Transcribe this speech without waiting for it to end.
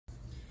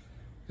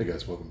Hey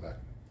guys, welcome back.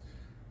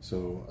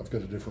 So I've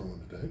got a different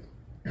one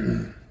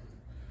today.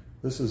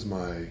 This is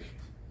my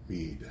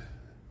Meade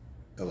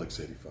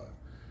LX85.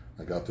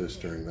 I got this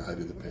during the height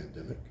of the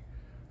pandemic.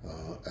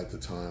 At the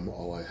time,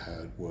 all I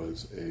had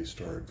was a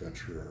Star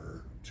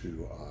Adventurer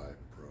 2i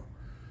Pro.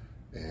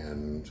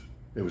 And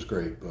it was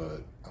great,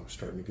 but I was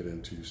starting to get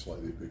into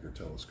slightly bigger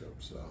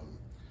telescopes.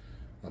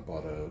 I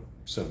bought a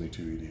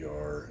 72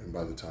 EDR, and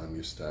by the time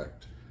you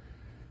stacked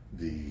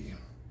the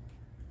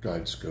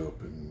guide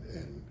scope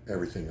and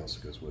everything else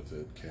that goes with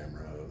it,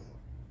 camera,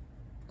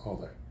 all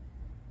that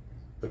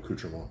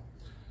accoutrement,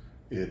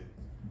 it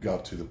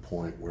got to the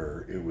point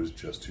where it was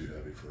just too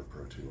heavy for a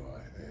Pro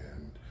 2i,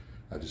 and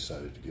I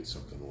decided to get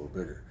something a little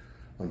bigger.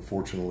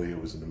 Unfortunately,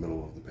 it was in the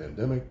middle of the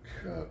pandemic,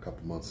 a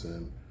couple months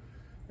in,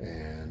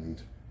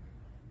 and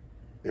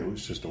it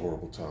was just a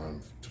horrible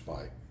time to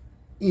buy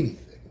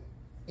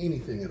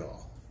anything at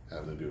all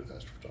having to do with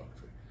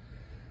astrophotography,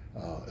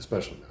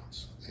 especially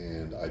mounts.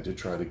 And I did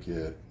try to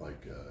get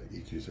like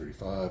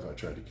EQ35. I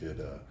tried to get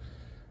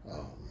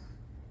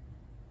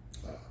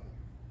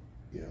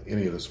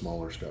any of the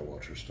smaller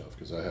Skywatcher stuff,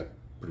 because I had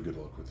pretty good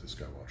luck with the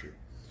Skywatcher,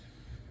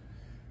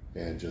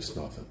 and just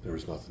nothing. There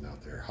was nothing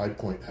out there. High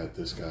Point had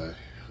this guy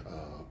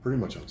pretty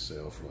much on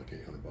sale for like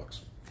 800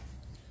 bucks,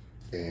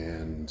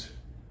 and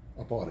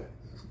I bought it.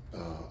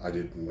 I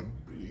didn't,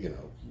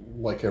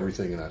 like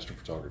everything in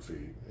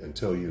astrophotography,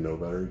 until you know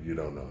better, you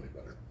don't know any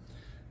better.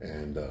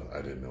 And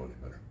I didn't know any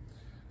better.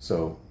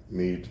 So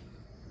Meade,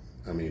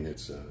 I mean,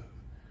 it's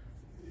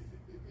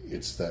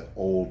that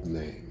old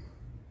name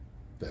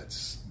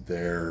that's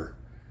there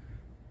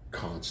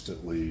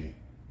constantly.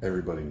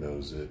 Everybody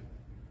knows it,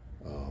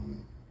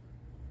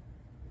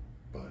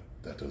 but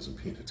that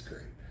doesn't mean it's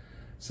great.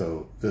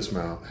 So this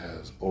mount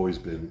has always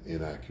been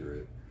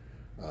inaccurate.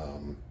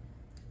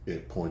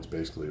 It points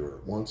basically where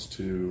it wants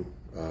to.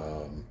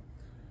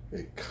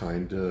 It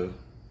kind of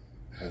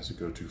has a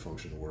go-to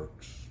function that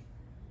works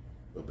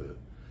a bit.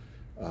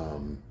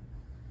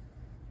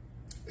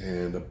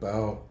 And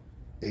about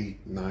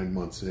 8-9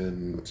 months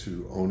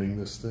into owning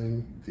this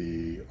thing,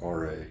 the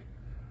RA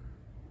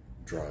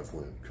drive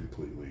went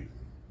completely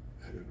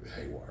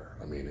haywire.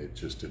 I mean, it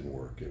just didn't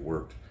work. It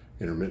worked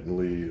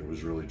intermittently. It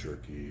was really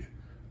jerky.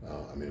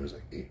 I mean, it was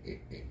like,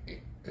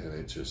 and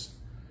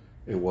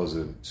it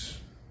wasn't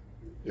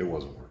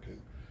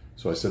working.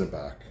 So I sent it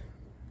back.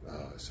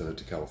 I sent it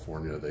to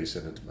California. They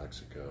sent it to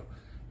Mexico.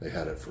 They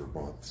had it for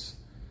months.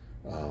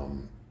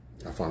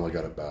 I finally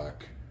got it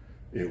back.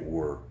 It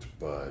worked,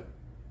 but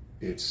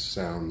it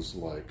sounds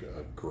like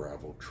a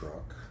gravel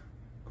truck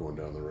going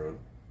down the road,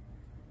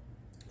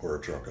 or a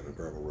truck on a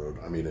gravel road.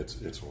 I mean,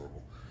 it's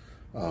horrible.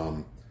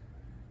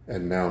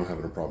 And now I'm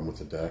having a problem with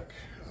the deck.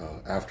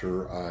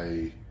 After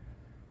I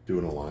do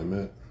an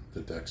alignment,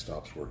 the deck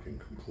stops working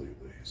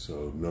completely.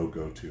 So no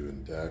go-to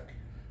in deck.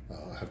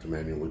 I have to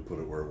manually put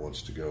it where it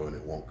wants to go, and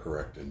it won't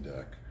correct in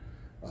deck.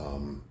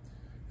 And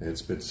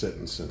it's been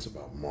sitting since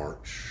about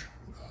March.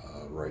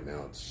 Right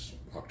now it's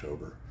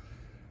October,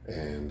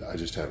 and I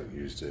just haven't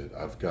used it.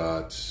 I've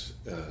got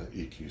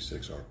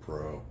EQ6R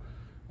Pro,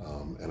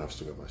 and I've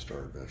still got my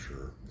Star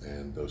Adventurer,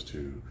 and those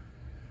two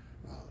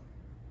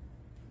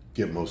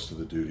get most of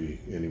the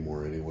duty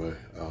anymore anyway.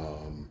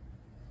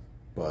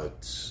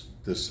 But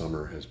this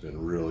summer has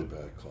been really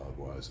bad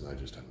cloud-wise, and I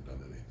just haven't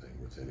done anything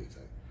with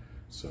anything.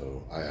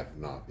 So I have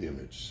not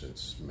imaged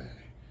since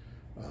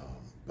May.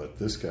 But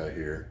this guy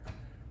here,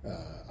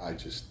 I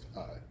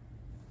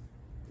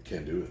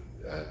can't do it.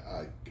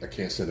 I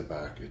can't send it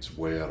back. It's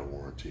way out of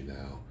warranty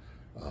now,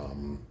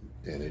 and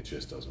it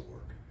just doesn't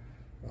work.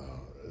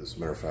 As a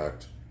matter of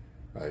fact,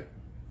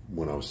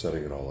 when I was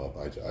setting it all up,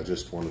 I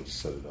just wanted to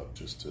set it up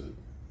just to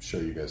show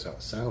you guys how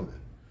it sounded.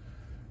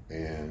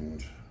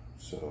 And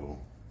so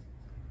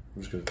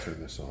I'm just going to turn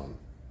this on.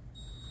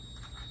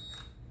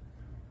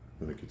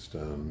 When it gets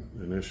done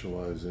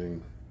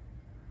initializing,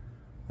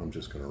 I'm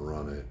just going to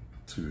run it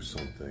to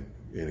something,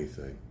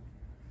 anything.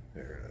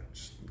 There,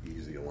 just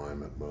easy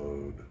alignment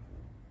mode.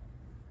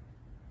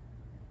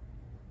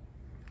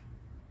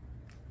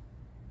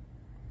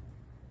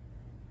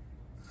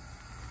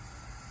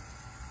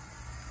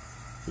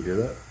 You hear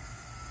that?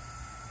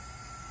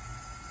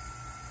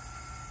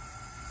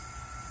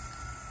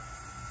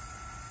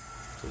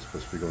 So it's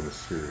supposed to be going to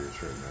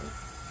Sirius right now.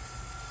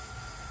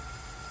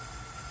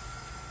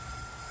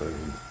 But I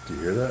mean, do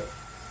you hear that?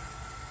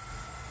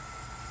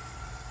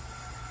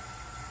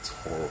 It's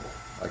horrible.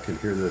 I can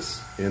hear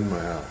this in my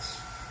house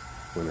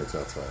when it's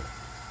outside,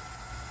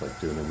 like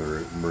doing a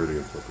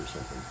meridian flip or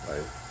something.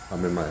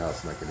 I'm in my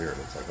house and I can hear it.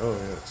 It's like, oh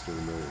yeah, it's doing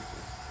a meridian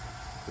flip.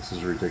 This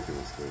is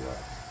ridiculously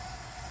loud.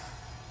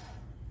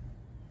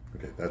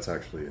 Okay, that's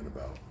actually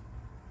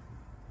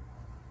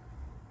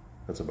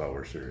that's about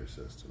where Sirius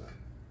is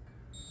tonight,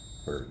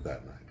 or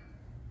that night.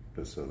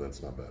 Just so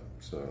that's not bad.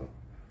 So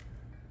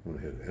I'm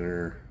gonna hit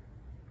enter.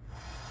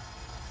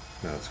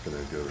 Now it's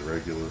gonna go to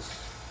Regulus.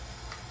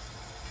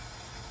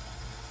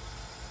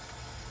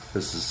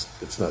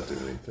 It's not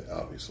doing anything,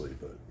 obviously,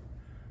 but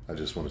I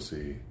just want to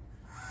see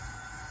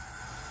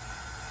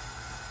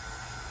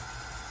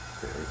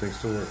Okay, everything's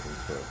still working,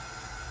 but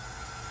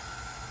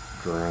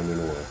grinding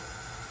away.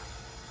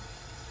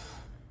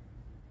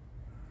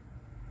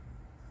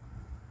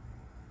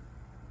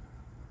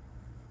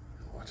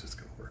 Watch, it's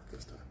gonna work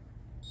this time.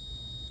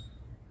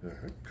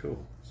 Alright,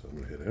 cool. So I'm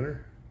gonna hit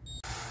enter.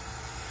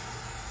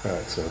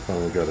 Alright, so I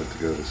finally got it to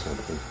go to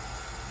something.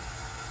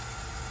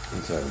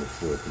 It's having a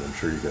flip, and I'm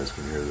sure you guys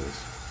can hear this.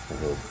 I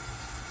hope.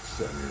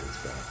 7 minutes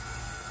back.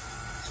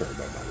 Sorry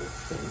about my little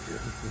thing here.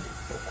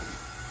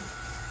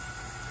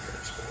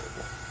 Hair's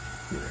horrible.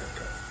 New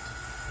haircut.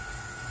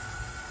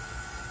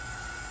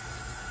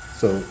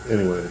 So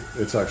anyway,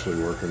 it's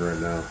actually working right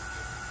now,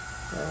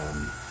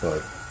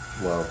 but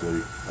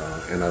loudly,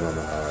 and I don't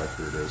know how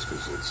accurate it is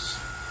because it's,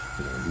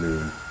 you know,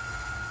 noon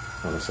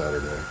on a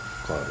Saturday,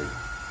 cloudy.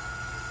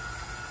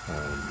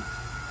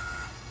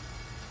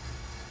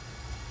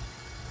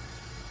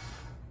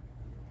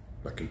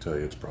 I can tell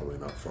you it's probably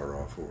not far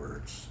off where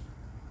it's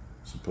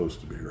supposed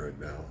to be right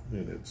now,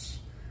 and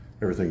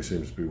everything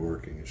seems to be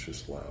working. It's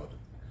just loud.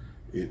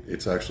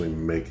 It's actually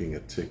making a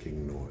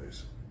ticking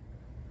noise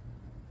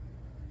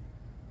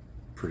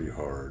pretty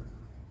hard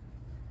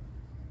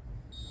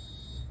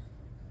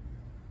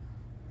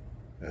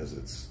as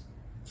it's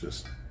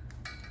just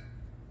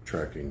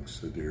tracking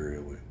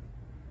sidereally.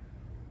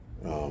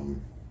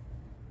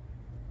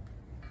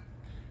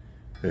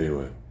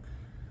 Anyway,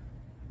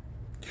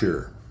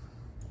 cure.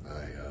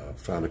 I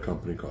found a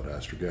company called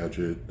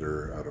Astro-Gadget.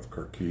 They're out of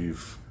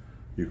Kharkiv,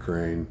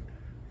 Ukraine.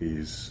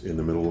 He's in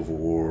the middle of a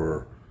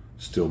war,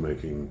 still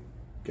making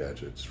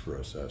gadgets for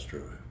us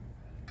Astro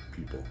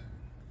people,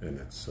 and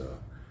it's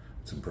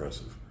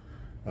impressive.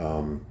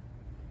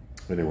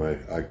 Anyway,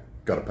 I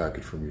got a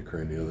package from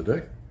Ukraine the other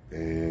day,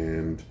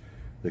 and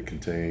it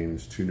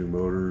contains 2 new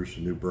motors,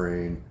 a new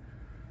brain,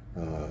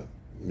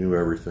 new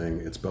everything.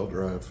 It's belt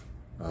drive,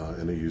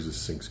 and it uses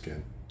sync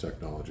scan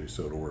technology,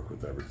 so it'll work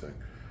with everything.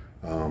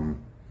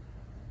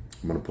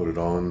 I'm going to put it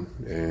on,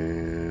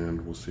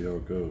 and we'll see how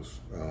it goes.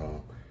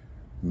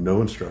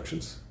 No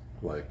instructions,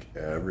 like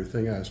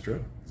everything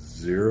Astro.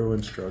 0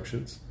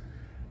 instructions,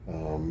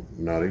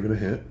 not even a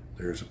hint.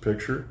 There's a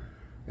picture,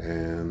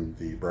 and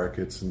the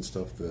brackets and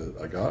stuff that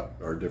I got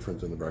are different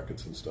than the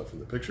brackets and stuff in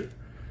the picture.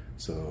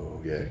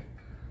 So, yay.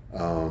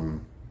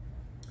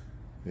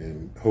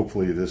 And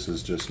hopefully this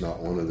is just not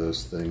one of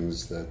those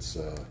things that's,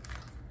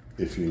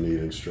 if you need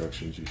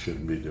instructions, you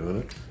shouldn't be doing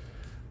it.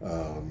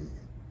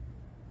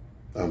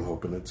 I'm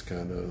hoping it's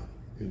kind of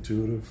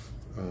intuitive.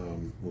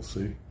 We'll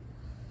see.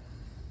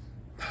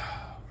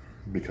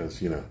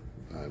 Because, you know,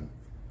 I'm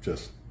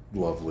just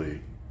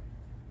lovely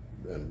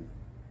and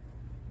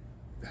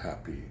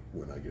happy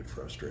when I get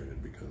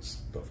frustrated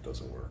because stuff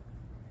doesn't work.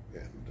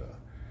 And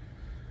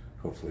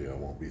hopefully I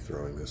won't be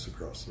throwing this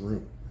across the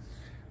room.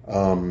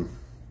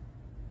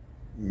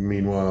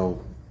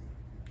 Meanwhile,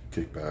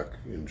 kick back,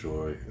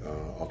 enjoy.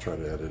 I'll try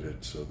to edit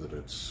it so that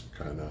it's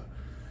kind of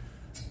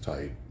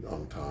tight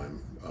on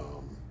time.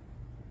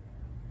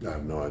 I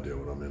have no idea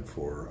what I'm in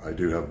for. I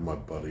do have my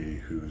buddy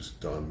who's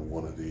done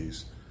one of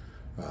these.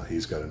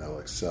 He's got an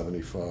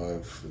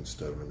LX85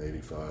 instead of an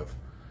 85,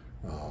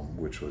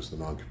 which was the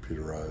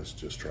non-computerized,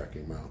 just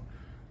tracking mount.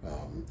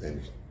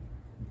 And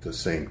the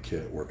same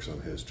kit works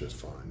on his just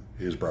fine.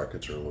 His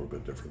brackets are a little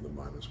bit different than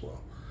mine as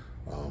well.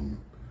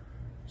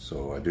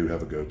 So I do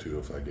have a go-to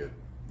if I get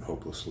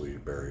hopelessly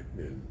buried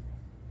in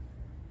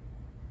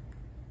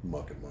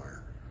muck and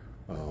mire.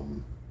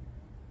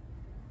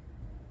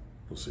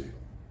 We'll see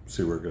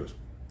where it goes.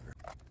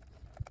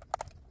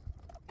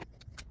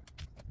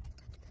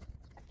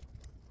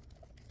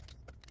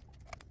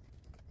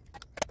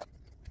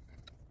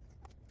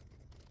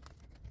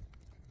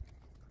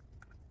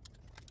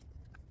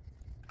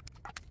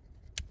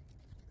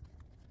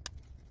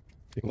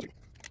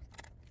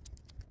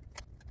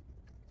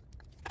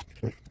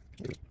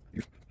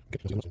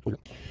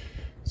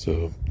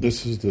 So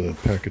this is the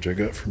package I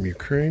got from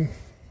Ukraine,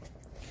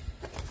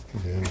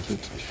 and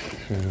it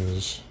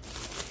has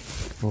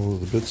all of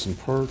the bits and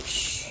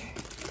parts.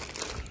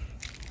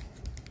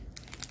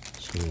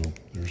 So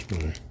there's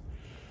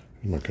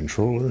my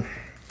controller,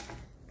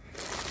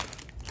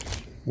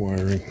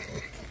 wiring,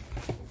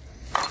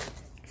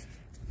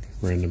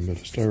 random bit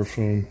of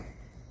styrofoam,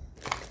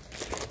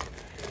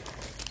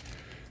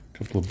 a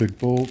couple of big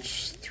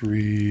bolts,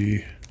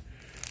 3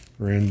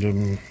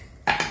 random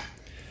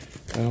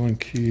Allen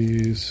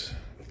keys,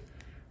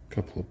 a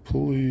couple of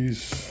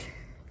pulleys,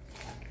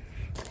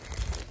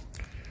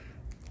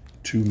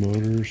 2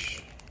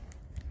 motors,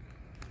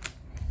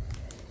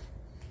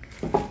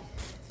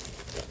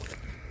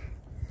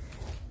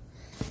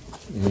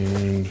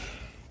 and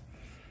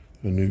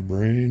a new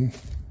brain,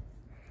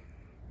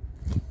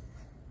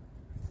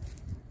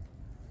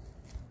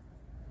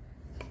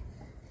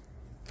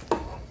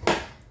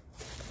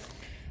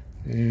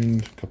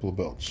 and a couple of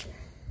belts,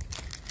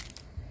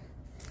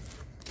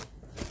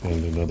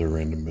 and another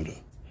random bit of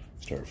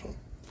styrofoam.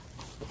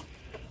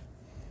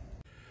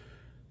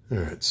 All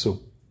right, so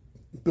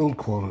build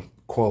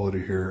quality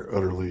here,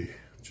 utterly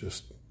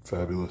just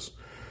fabulous.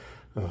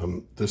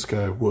 This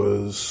guy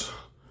was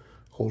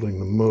holding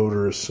the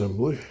motor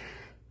assembly,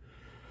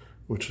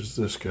 which is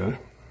this guy.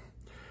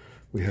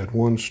 We had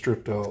one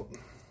stripped out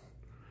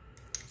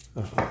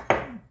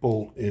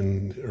bolt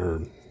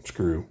or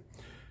screw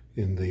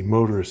in the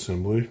motor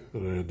assembly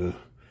that I had to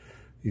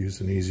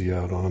use an easy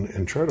out on,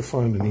 and try to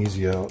find an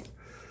easy out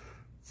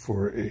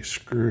for a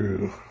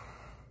screw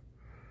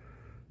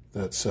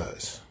that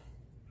size.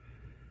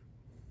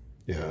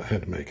 Yeah, I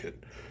had to make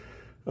it.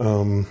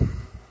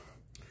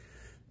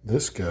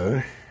 This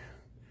guy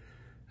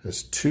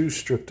has two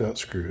stripped out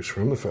screws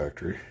from the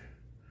factory.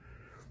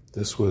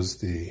 This was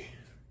the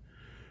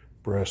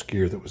brass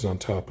gear that was on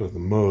top of the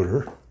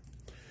motor.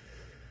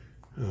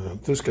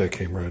 This guy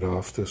came right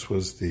off. This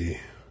was the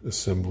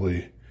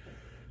assembly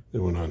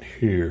that went on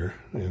here,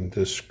 and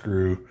this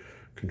screw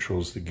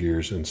controls the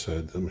gears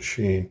inside the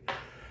machine.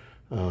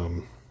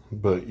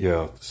 But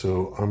yeah,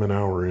 so I'm an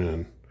hour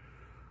in,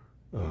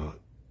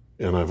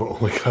 and I've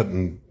only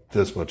gotten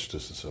this much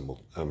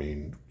disassembled. I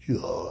mean,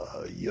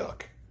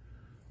 yuck.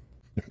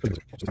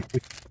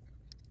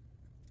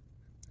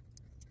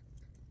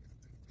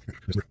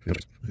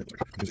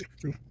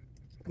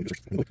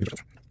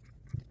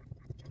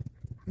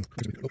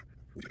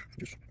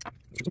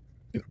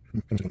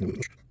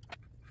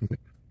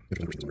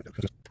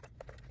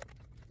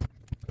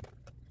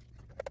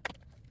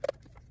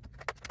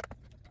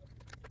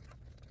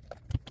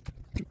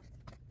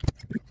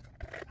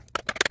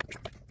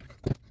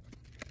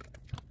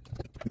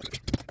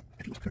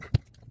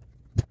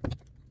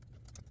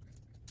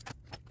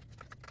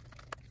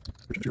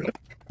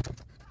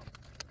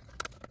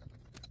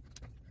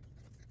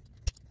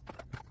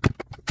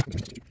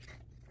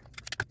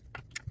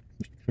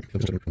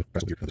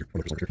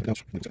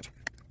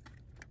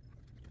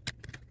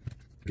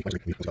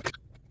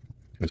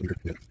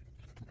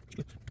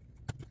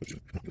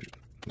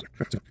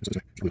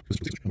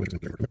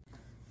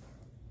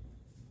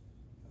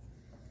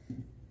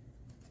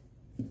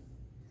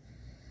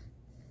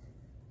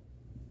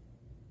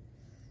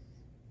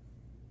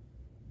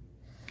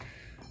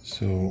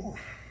 So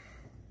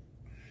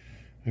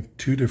I have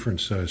two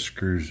different size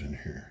screws in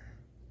here.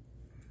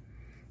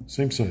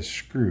 Same size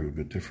screw,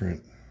 but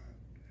different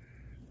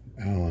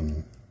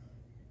Allen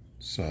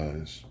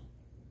size.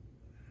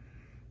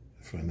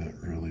 I find that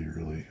really,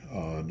 really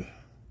odd.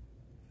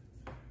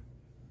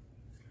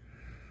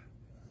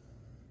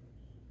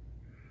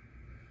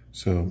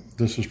 So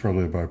this is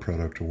probably a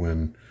byproduct of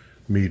when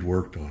Meade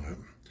worked on it.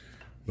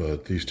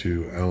 But these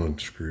two Allen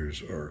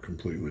screws are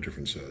completely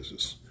different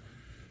sizes.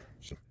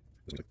 So,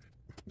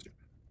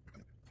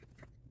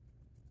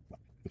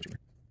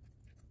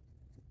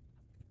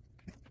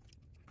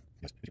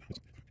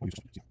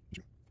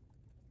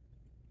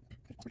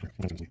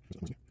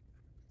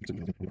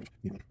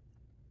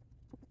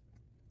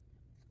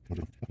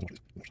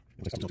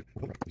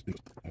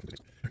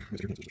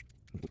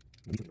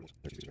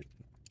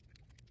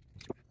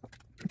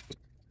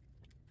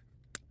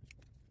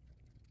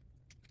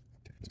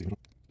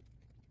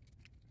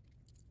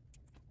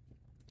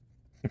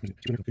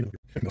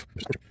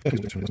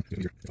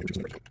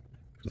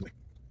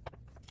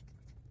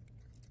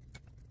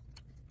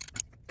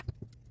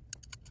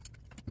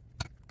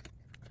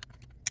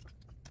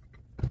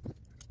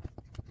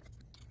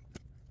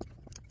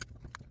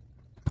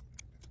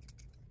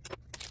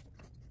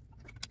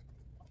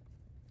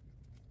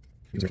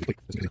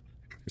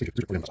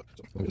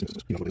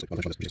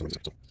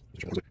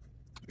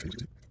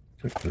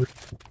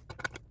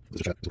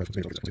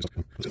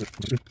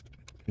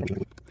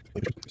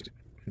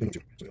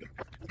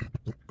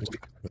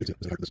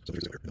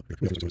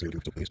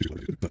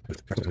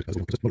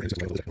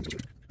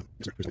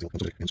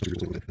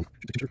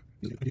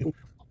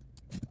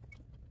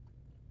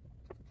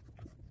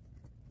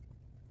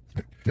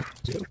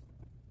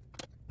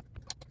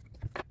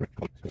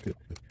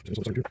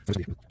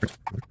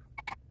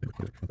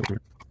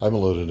 I haven't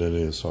loaded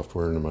any of the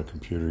software into my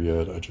computer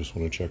yet. I just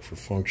want to check for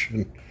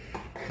function.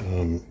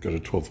 Got a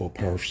 12-volt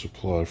power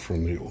supply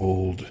from the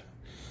old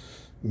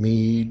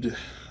Meade.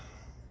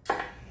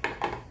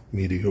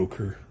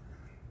 Mediocre.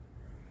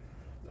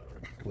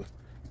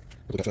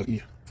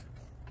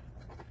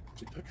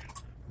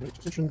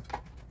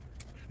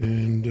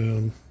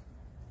 And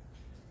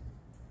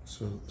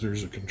so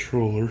there's a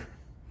controller.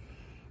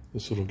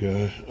 This little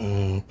guy.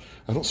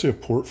 I don't see a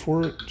port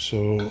for it,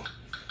 so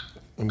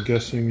I'm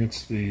guessing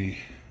it's the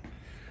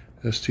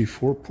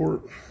ST4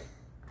 port.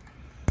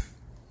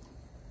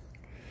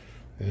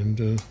 And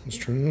let's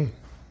turn it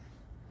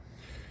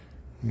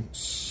on.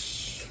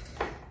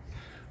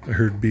 I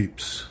heard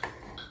beeps.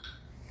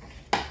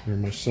 There's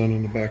my son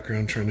in the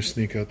background trying to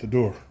sneak out the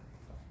door.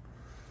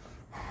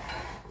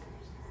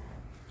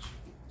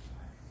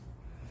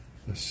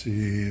 I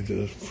see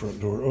the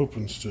front door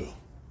open still.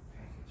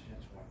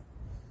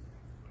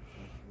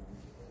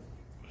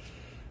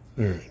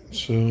 Alright,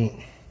 so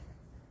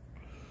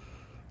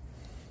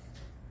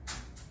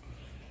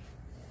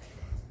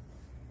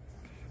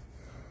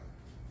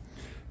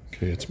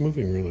okay, it's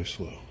moving really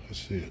slow. I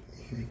see it.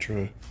 Let me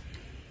try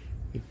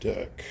the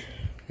deck.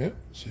 Yep,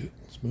 see it,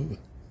 it's moving.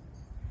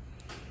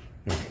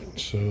 Alright,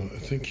 so I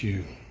think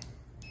you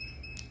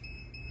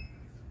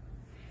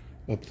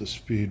up the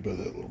speed by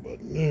that little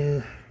button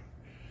there.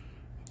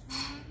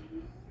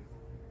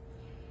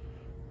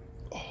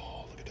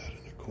 Oh, look at that,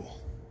 isn't it cool?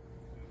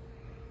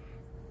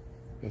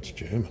 That's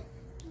jamming.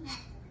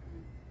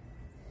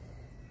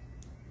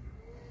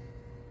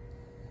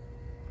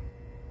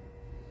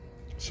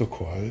 So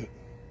quiet,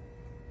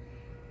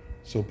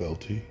 so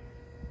belty.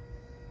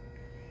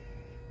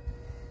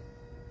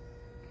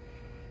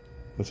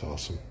 That's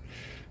awesome.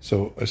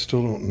 So I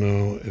still don't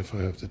know if I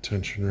have the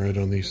tension right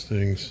on these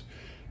things.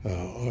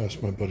 I'll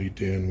ask my buddy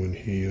Dan when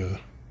he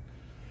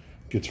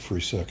gets a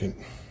free second.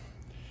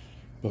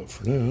 But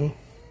for now,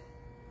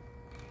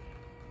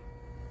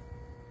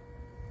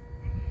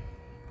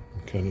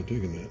 I'm kind of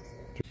digging it.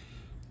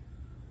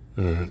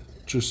 Alright,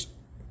 just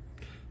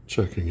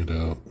checking it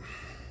out.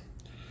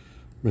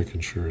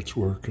 Making sure it's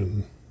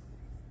working.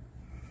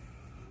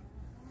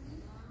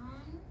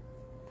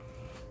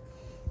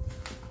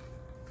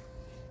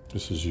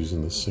 This is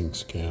using the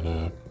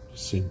SyncScan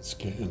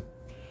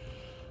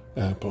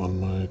app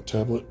on my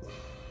tablet.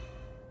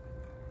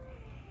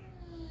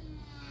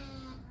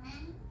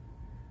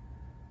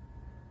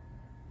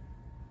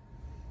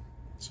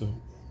 So,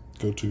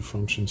 go-to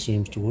function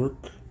seems to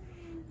work.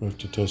 I have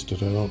to test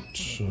it out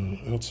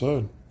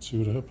outside, see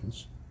what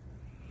happens.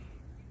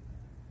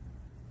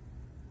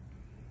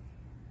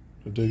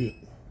 I dig it.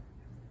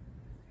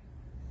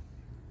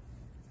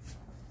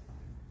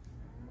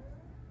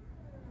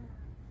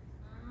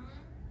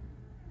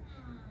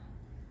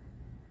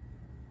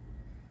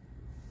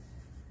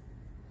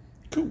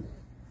 Cool.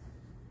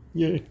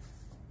 Yay.